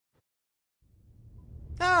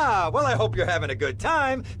Ah, well, I hope you're having a good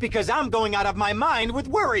time, because I'm going out of my mind with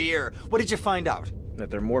worry here. What did you find out?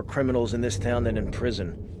 That there are more criminals in this town than in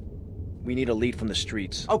prison. We need a lead from the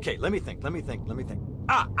streets. Okay, let me think.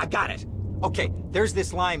 Ah, I got it. Okay, there's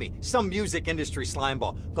this limey, some music industry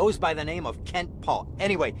slimeball. Goes by the name of Kent Paul.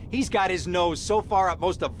 Anyway, he's got his nose so far up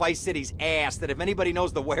most of Vice City's ass that if anybody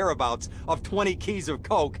knows the whereabouts of 20 keys of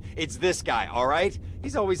coke, it's this guy, all right?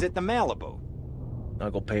 He's always at the Malibu.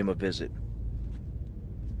 I'll go pay him a visit.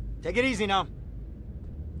 Take it easy now.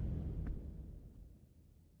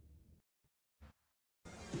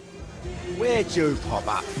 Where'd you pop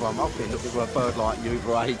up from? I've been looking for a bird like you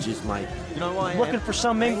for ages, mate. You know why I am? Looking for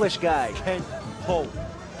some English guy. Kent Paul.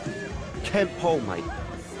 Kent Paul, mate.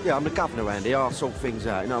 Yeah, I'm the governor around here. I'll sort things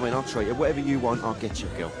out. You know what I mean? I'll treat you. Whatever you want, I'll get you,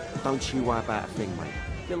 girl. Don't you worry about a thing, mate.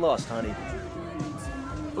 Get lost, honey.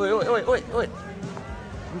 Oi.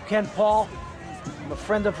 You Ken Paul? I'm a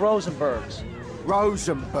friend of Rosenberg's.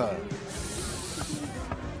 Rosenberg.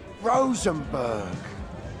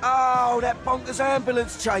 Oh, that bonkers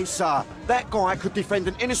ambulance chaser. That guy could defend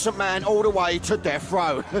an innocent man all the way to death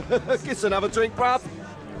row. Get another drink, bruv.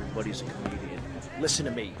 Everybody's a comedian. Listen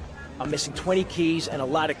to me. I'm missing 20 keys and a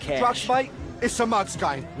lot of cash. Drugs, mate? It's a mug's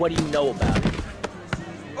game. What do you know about it?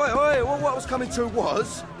 Oi, well, what I was coming to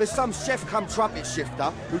was, there's some chef come trumpet shifter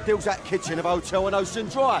who deals at kitchen of a hotel on Ocean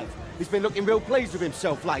Drive. He's been looking real pleased with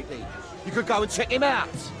himself lately. You could go and check him out.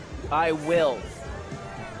 I will.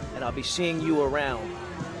 And I'll be seeing you around.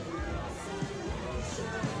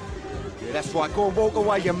 Yeah, that's right. Go and walk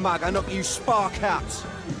away, you mug. I knock you spark out.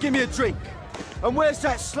 Give me a drink. And where's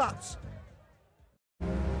that slut?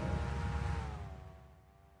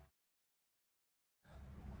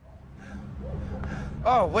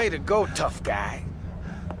 Oh, way to go, tough guy.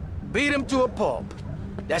 Beat him to a pulp.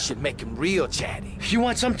 That should make him real chatty. You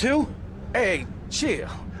want some too? Hey, chill.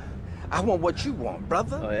 I want what you want,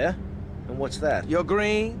 brother. Oh, yeah? And what's that? Your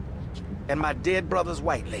green and my dead brother's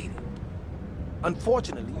white lady.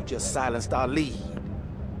 Unfortunately, you just silenced our lead.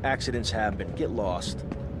 Accidents happen. Get lost.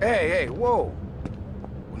 Hey, whoa.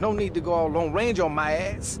 No need to go all Lone Ranger on my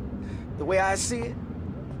ass. The way I see it,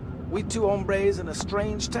 we two hombres in a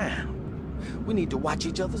strange town. We need to watch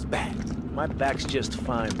each other's back. My back's just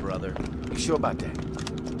fine, brother. You sure about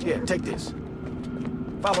that? Here, take this.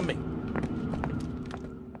 Follow me.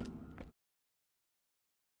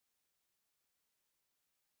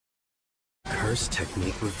 Curse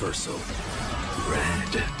technique reversal.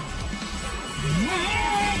 Red.